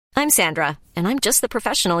I'm Sandra, and I'm just the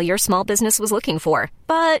professional your small business was looking for.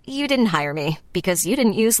 But you didn't hire me because you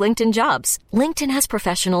didn't use LinkedIn Jobs. LinkedIn has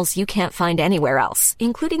professionals you can't find anywhere else,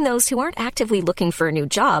 including those who aren't actively looking for a new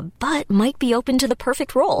job, but might be open to the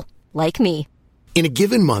perfect role, like me. In a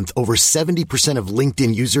given month, over 70% of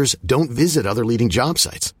LinkedIn users don't visit other leading job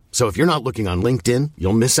sites. So if you're not looking on LinkedIn,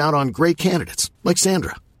 you'll miss out on great candidates like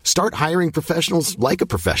Sandra. Start hiring professionals like a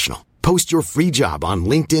professional. Post your free job on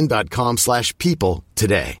linkedin.com/people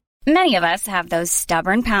today. Many of us have those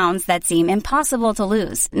stubborn pounds that seem impossible to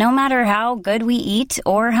lose, no matter how good we eat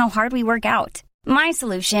or how hard we work out. My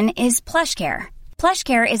solution is PlushCare.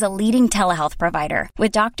 PlushCare is a leading telehealth provider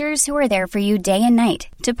with doctors who are there for you day and night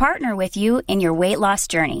to partner with you in your weight loss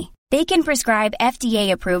journey. They can prescribe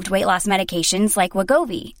FDA-approved weight loss medications like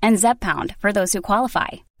Wegovy and Zepbound for those who qualify.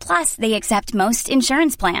 Plus, they accept most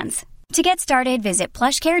insurance plans. To get started, visit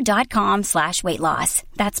plushcare.com/weightloss.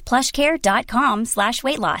 That's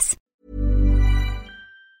plushcare.com/weightloss.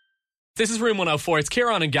 This is Room 104. It's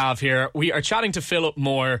Kieran and Gav here. We are chatting to Philip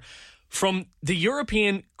Moore from the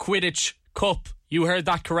European Quidditch Cup. You heard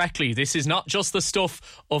that correctly. This is not just the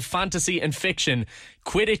stuff of fantasy and fiction.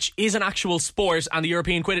 Quidditch is an actual sport, and the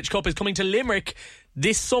European Quidditch Cup is coming to Limerick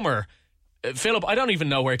this summer. Philip, I don't even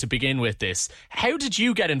know where to begin with this. How did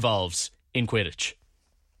you get involved in Quidditch?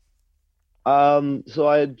 So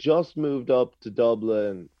I had just moved up to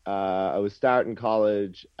Dublin. I was starting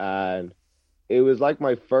college, and it was like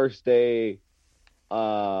my first day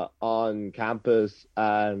on campus,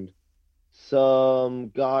 and some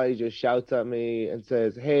guy just shouts at me and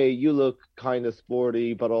says, "Hey, you look kind of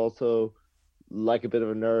sporty, but also like a bit of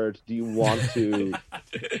a nerd. Do you want to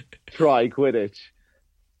try Quidditch?"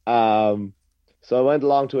 So I went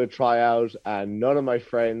along to a tryout, and none of my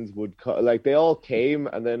friends would they all came,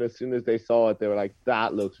 and then as soon as they saw it, they were like,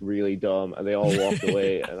 "That looks really dumb," and they all walked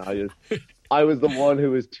away. And I was the one who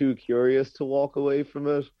was too curious to walk away from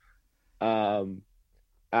it.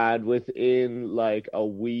 And within like a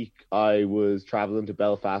week, I was traveling to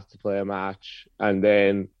Belfast to play a match, and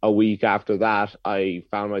then a week after that, I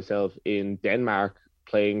found myself in Denmark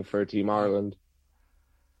playing for Team Ireland.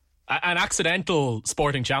 An accidental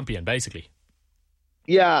sporting champion, basically.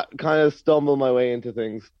 Yeah, kind of stumbled my way into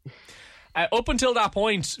things. Up until that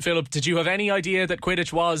point, Philip, did you have any idea that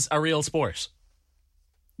Quidditch was a real sport?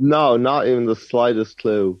 No, not even the slightest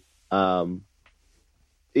clue. Even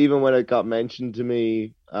when it got mentioned to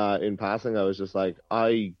me in passing, I was just like,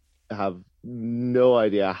 I have no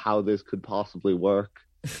idea how this could possibly work.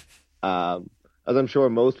 As I'm sure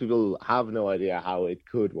most people have no idea how it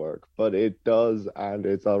could work, but it does, and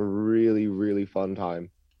it's a really, really fun time.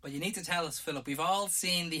 But you need to tell us, Philip, we've all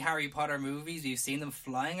seen the Harry Potter movies. We've seen them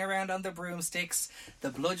flying around on the broomsticks. The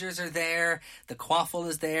bludgers are there. The quaffle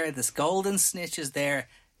is there. The golden snitch is there.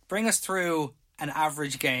 Bring us through an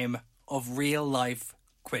average game of real-life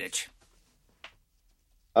Quidditch.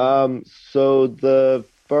 So the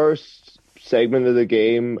first segment of the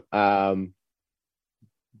game,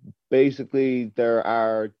 basically there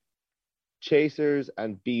are chasers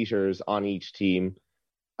and beaters on each team.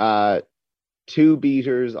 2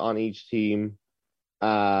 beaters on each team,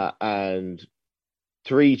 and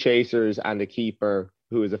 3 chasers and a keeper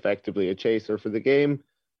who is effectively a chaser for the game.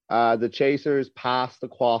 The chasers pass the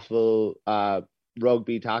quaffle,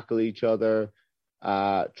 rugby tackle each other,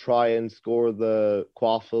 try and score the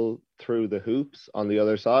quaffle through the hoops on the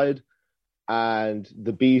other side, and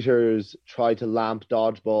the beaters try to lamp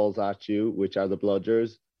dodgeballs at you, which are the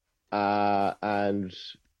bludgers, and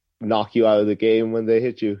knock you out of the game when they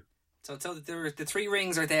hit you. So the 3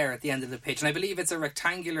 rings are there at the end of the pitch, and I believe it's a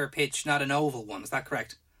rectangular pitch, not an oval one. Is that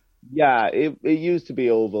correct? Yeah, it used to be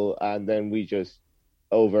oval, and then we just,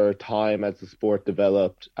 over time as the sport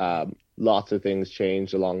developed, lots of things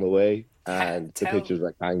changed along the way, and the pitch is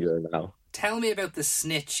rectangular now. Tell me about the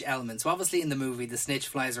snitch element. So obviously in the movie, the snitch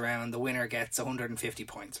flies around, the winner gets 150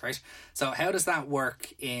 points, right? So how does that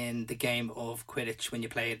work in the game of Quidditch when you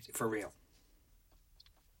play it for real?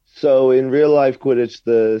 So in real life Quidditch,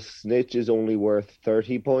 the snitch is only worth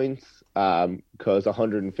 30 points, because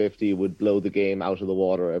 150 would blow the game out of the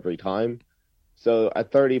water every time. So a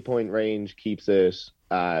 30-point range keeps it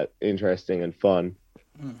interesting and fun.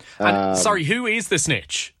 And sorry, who is the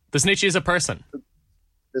snitch? The snitch is a person.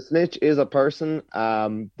 The snitch is a person.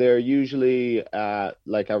 They're usually they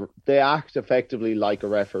act effectively like a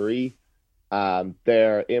referee.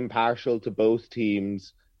 They're impartial to both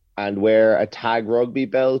teams and wear a tag rugby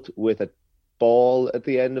belt with a ball at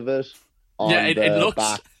the end of it. Yeah, it looked.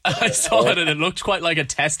 I saw it, and it looked quite like a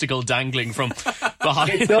testicle dangling from behind.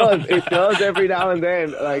 It does. It does every now and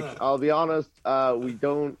then. Like, I'll be honest, we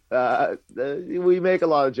don't. We make a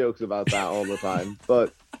lot of jokes about that all the time,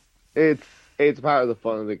 but It's it's part of the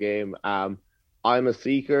fun of the game. I'm a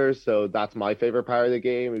seeker, so that's my favorite part of the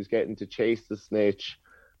game is getting to chase the snitch.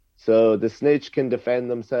 So the snitch can defend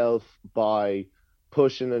themselves by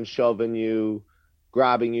pushing and shoving you,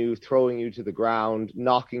 grabbing you, throwing you to the ground,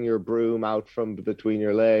 knocking your broom out from between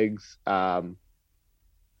your legs.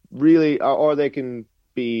 Really, or they can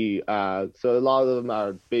be. So a lot of them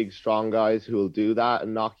are big, strong guys who will do that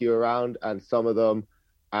and knock you around, and some of them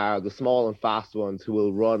are the small and fast ones who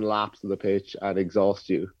will run laps of the pitch and exhaust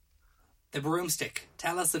you. The broomstick.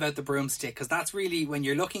 Tell us about the broomstick, because that's really, when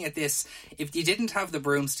you're looking at this, if you didn't have the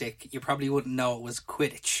broomstick, you probably wouldn't know it was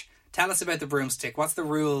Quidditch. Tell us about the broomstick. What's the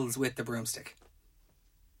rules with the broomstick?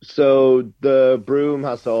 So the broom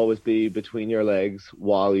has to always be between your legs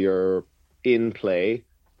while you're in play.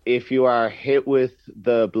 If you are hit with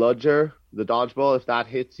the bludger, the dodgeball, if that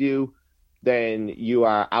hits you, then you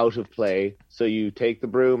are out of play. So you take the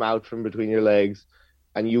broom out from between your legs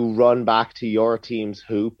and you run back to your team's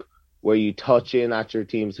hoop where you touch in at your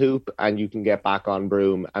team's hoop and you can get back on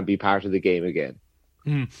broom and be part of the game again.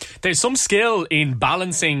 There's some skill in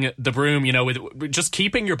balancing the broom, with just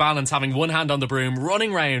keeping your balance, having one hand on the broom,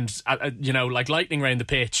 running around, like lightning around the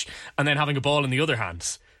pitch, and then having a ball in the other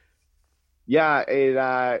hand. Yeah,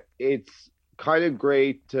 it's kind of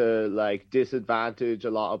great to disadvantage a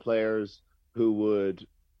lot of players who would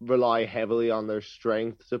rely heavily on their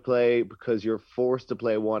strength to play because you're forced to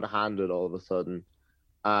play one-handed all of a sudden.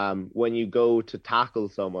 When you go to tackle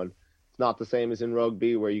someone, it's not the same as in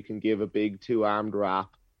rugby where you can give a big two-armed wrap.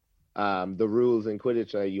 The rules in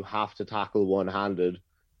Quidditch are you have to tackle one-handed,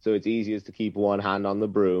 so it's easiest to keep one hand on the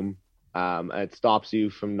broom. And it stops you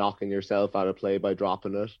from knocking yourself out of play by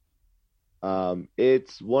dropping it.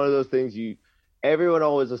 It's one of those things everyone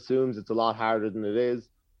always assumes it's a lot harder than it is,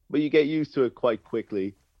 but you get used to it quite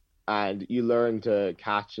quickly and you learn to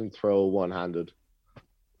catch and throw one-handed.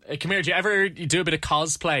 Come here, do you ever do a bit of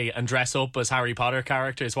cosplay and dress up as Harry Potter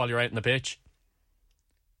characters while you're out in the pitch?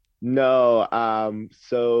 No,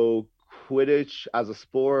 so Quidditch as a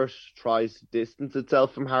sport tries to distance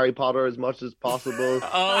itself from Harry Potter as much as possible.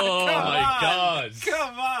 Oh my God.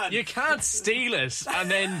 Come on! You can't steal it and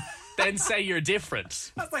then say you're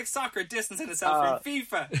different. That's like soccer distancing itself from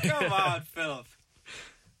FIFA. Come on, Philip.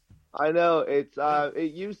 I know it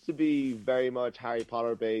used to be very much Harry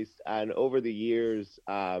Potter based, and over the years,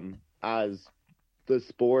 as the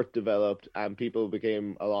sport developed and people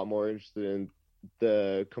became a lot more interested in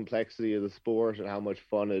the complexity of the sport and how much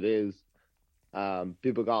fun it is,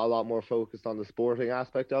 people got a lot more focused on the sporting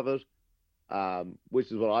aspect of it, which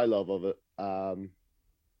is what I love of it.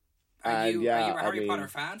 Are you a Harry Potter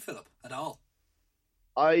fan, Philip, at all?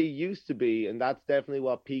 I used to be, and that's definitely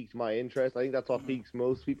what piqued my interest. I think that's what piques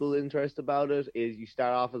most people's interest about it, is you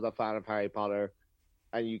start off as a fan of Harry Potter,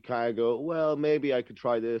 and you kind of go, well, maybe I could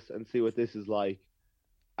try this and see what this is like.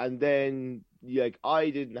 And then, I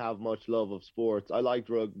didn't have much love of sports. I liked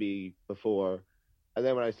rugby before. And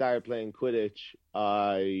then when I started playing Quidditch,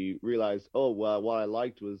 I realized, oh, well, what I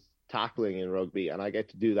liked was tackling in rugby, and I get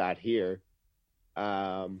to do that here.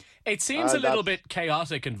 It seems a little bit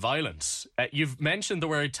chaotic and violent. You've mentioned the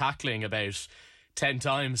word tackling about 10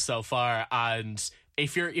 times so far, and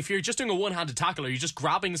if you're just doing a one-handed tackle, are you just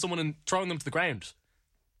grabbing someone and throwing them to the ground?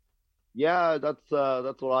 Yeah, that's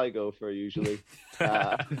what I go for usually.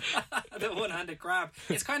 The one-handed grab.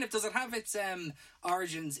 It's kind of, does it have its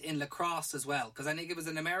origins in lacrosse as well? Because I think it was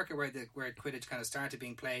in America where Quidditch kind of started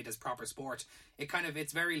being played as proper sport.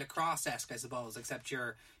 It's very lacrosse-esque, I suppose, except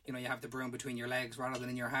you have the broom between your legs rather than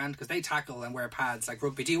in your hand, because they tackle and wear pads like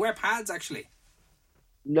rugby. Do you wear pads actually?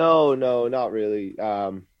 No, not really.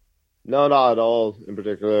 No, not at all. In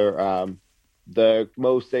particular, the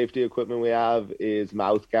most safety equipment we have is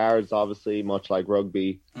mouth guards, obviously, much like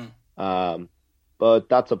rugby. But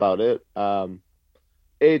that's about it.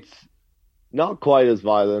 It's not quite as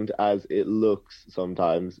violent as it looks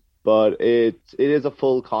sometimes, but it is a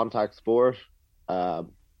full contact sport,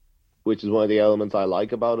 which is one of the elements I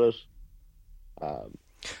like about it. And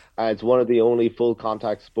it's one of the only full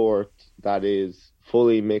contact sports that is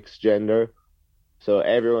fully mixed gender. So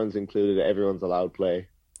everyone's included, everyone's allowed play.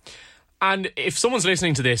 And if someone's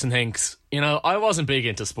listening to this and thinks, I wasn't big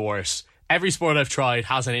into sport, every sport I've tried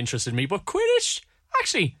hasn't interested me, but Quidditch,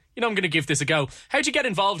 actually, I'm going to give this a go. How'd you get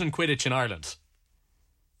involved in Quidditch in Ireland?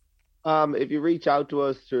 If you reach out to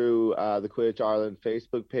us through the Quidditch Ireland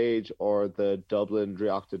Facebook page or the Dublin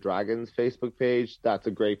Dreochta Dragons Facebook page, that's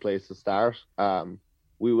a great place to start.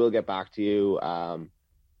 We will get back to you.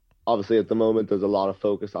 Obviously, at the moment, there's a lot of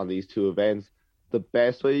focus on these two events. The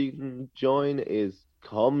best way you can join is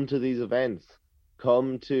come to these events.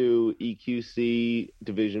 come to EQC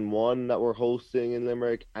Division 1 that we're hosting in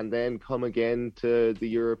Limerick, and then come again to the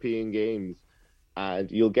European Games. And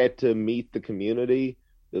you'll get to meet the community.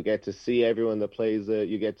 You'll get to see everyone that plays it.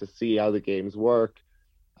 You get to see how the games work.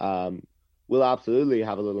 We'll absolutely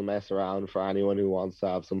have a little mess around for anyone who wants to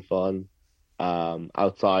have some fun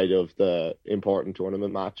outside of the important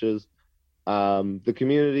tournament matches. The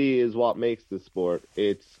community is what makes this sport.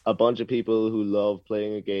 It's a bunch of people who love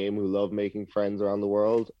playing a game, who love making friends around the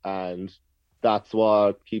world, and that's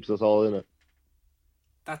what keeps us all in it.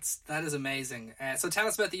 That is amazing. So tell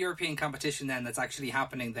us about the European competition then that's actually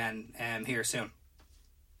happening then here soon.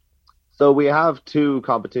 So we have two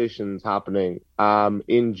competitions happening.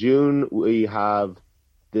 In June, we have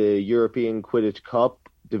the European Quidditch Cup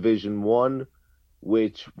Division 1,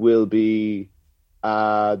 which will be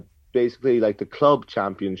basically like the club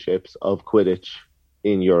championships of Quidditch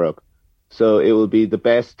in Europe. So it will be the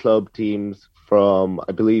best club teams from,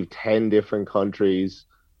 I believe, 10 different countries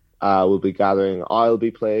will be gathering. I'll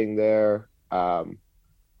be playing there. I'll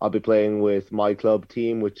be playing with my club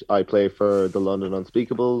team, which I play for the London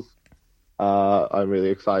Unspeakables. I'm really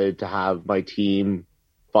excited to have my team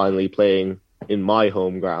finally playing in my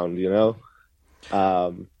home ground, you know?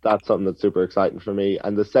 That's something that's super exciting for me.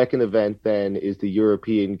 And the second event then is the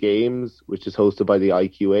European Games, which is hosted by the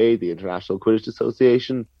IQA, the International Quidditch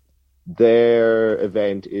Association. Their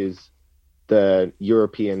event is the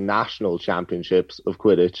European National Championships of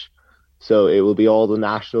Quidditch. So it will be all the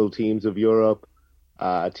national teams of Europe,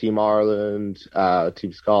 Team Ireland,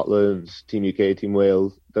 Team Scotland, Team UK, Team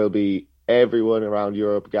Wales. There'll be everyone around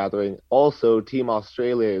Europe gathering. Also, Team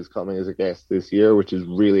Australia is coming as a guest this year, which is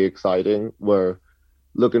really exciting. We're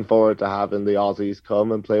looking forward to having the Aussies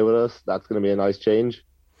come and play with us. That's going to be a nice change.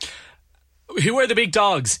 Who are the big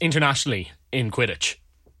dogs internationally in Quidditch?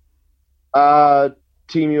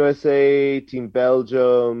 Team USA, Team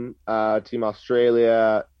Belgium, Team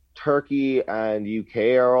Australia, Turkey and UK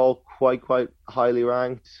are all quite highly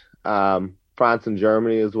ranked. France and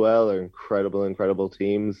Germany as well are incredible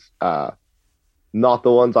teams. Not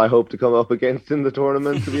the ones I hope to come up against in the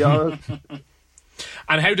tournament, to be honest.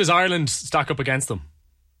 And how does Ireland stack up against them?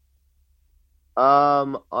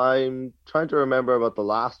 I'm trying to remember about the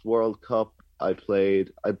last World Cup I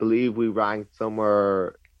played. I believe we ranked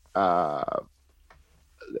somewhere 20th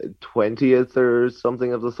or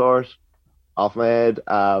something of the sort off my head.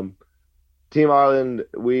 Team Ireland,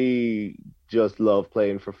 we just love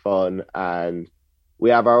playing for fun, and we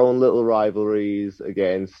have our own little rivalries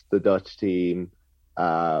against the Dutch team.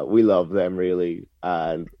 We love them really,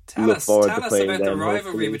 and look forward to playing them. Tell us about the rivalry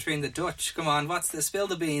hopefully between the Dutch. Come on, spill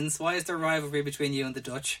the beans? Why is there rivalry between you and the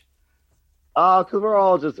Dutch?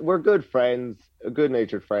 Because we're good friends,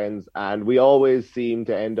 good-natured friends, and we always seem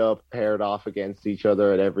to end up paired off against each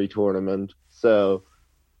other at every tournament. So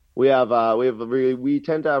we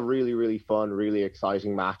tend to have really fun, really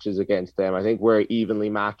exciting matches against them. I think we're evenly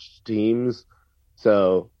matched teams,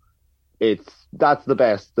 so that's the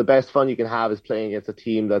best. The best fun you can have is playing against a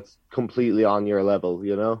team that's completely on your level,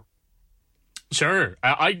 you know? Sure.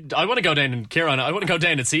 I want to go down, and Kieran, I want to go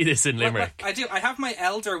down and see this in Limerick. Well, I do. I have my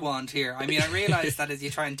Elder Wand here. I mean, I realise that as you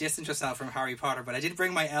try and distance yourself from Harry Potter, but I did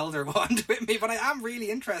bring my Elder Wand with me, but I am really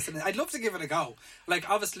interested in it. I'd love to give it a go. Like,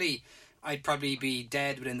 obviously, I'd probably be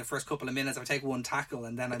dead within the first couple of minutes. I would take one tackle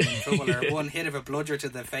and then I'm in trouble, or one hit of a bludger to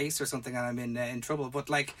the face or something, and I'm in trouble. But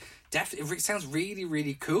like, definitely, it sounds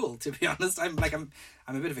really cool. To be honest, I'm a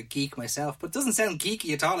bit of a geek myself, but it doesn't sound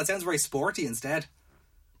geeky at all. It sounds very sporty instead.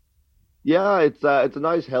 Yeah, it's a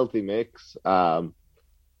nice healthy mix. I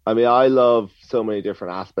mean, I love so many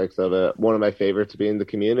different aspects of it. One of my favorites being the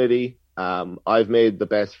community. I've made the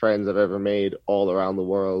best friends I've ever made all around the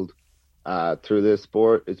world. Through this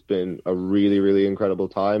sport. It's been a really incredible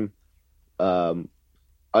time. I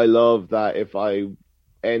love that if I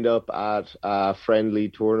end up at a friendly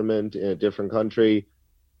tournament in a different country,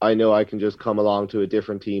 I know I can just come along to a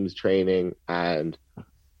different team's training and,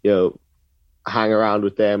 you know, hang around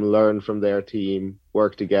with them, learn from their team,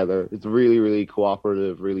 work together. It's really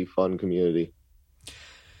cooperative, really fun community.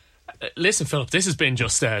 Listen, Philip, this has been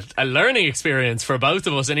just a learning experience for both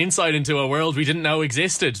of us, an insight into a world we didn't know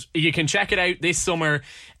existed. You can check it out this summer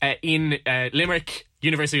in Limerick.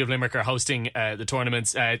 University of Limerick are hosting the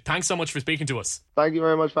tournaments. Thanks so much for speaking to us. Thank you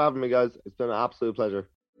very much for having me, guys. It's been an absolute pleasure.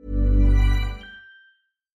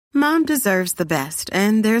 Mom deserves the best,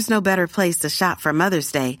 and there's no better place to shop for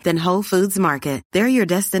Mother's Day than Whole Foods Market. They're your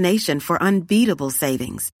destination for unbeatable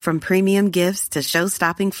savings, from premium gifts to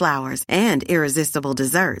show-stopping flowers and irresistible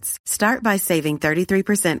desserts. Start by saving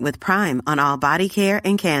 33% with Prime on all body care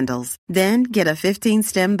and candles. Then get a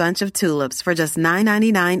 15-stem bunch of tulips for just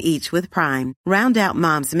 $9.99 each with Prime. Round out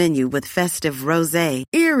Mom's menu with festive rosé,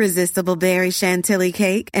 irresistible berry chantilly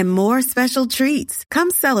cake, and more special treats.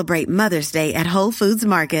 Come celebrate Mother's Day at Whole Foods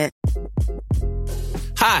Market.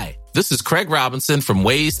 Hi, this is Craig Robinson from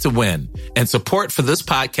Ways to Win, and support for this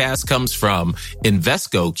podcast comes from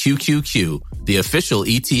Invesco QQQ, the official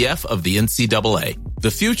ETF of the NCAA. The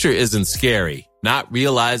future isn't scary. Not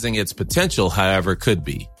realizing its potential, however, could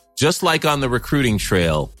be. Just like on the recruiting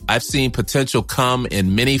trail, I've seen potential come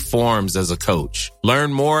in many forms as a coach.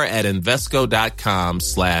 Learn more at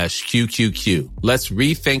Invesco.com/QQQ. Let's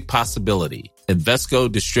rethink possibility.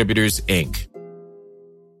 Invesco Distributors, Inc.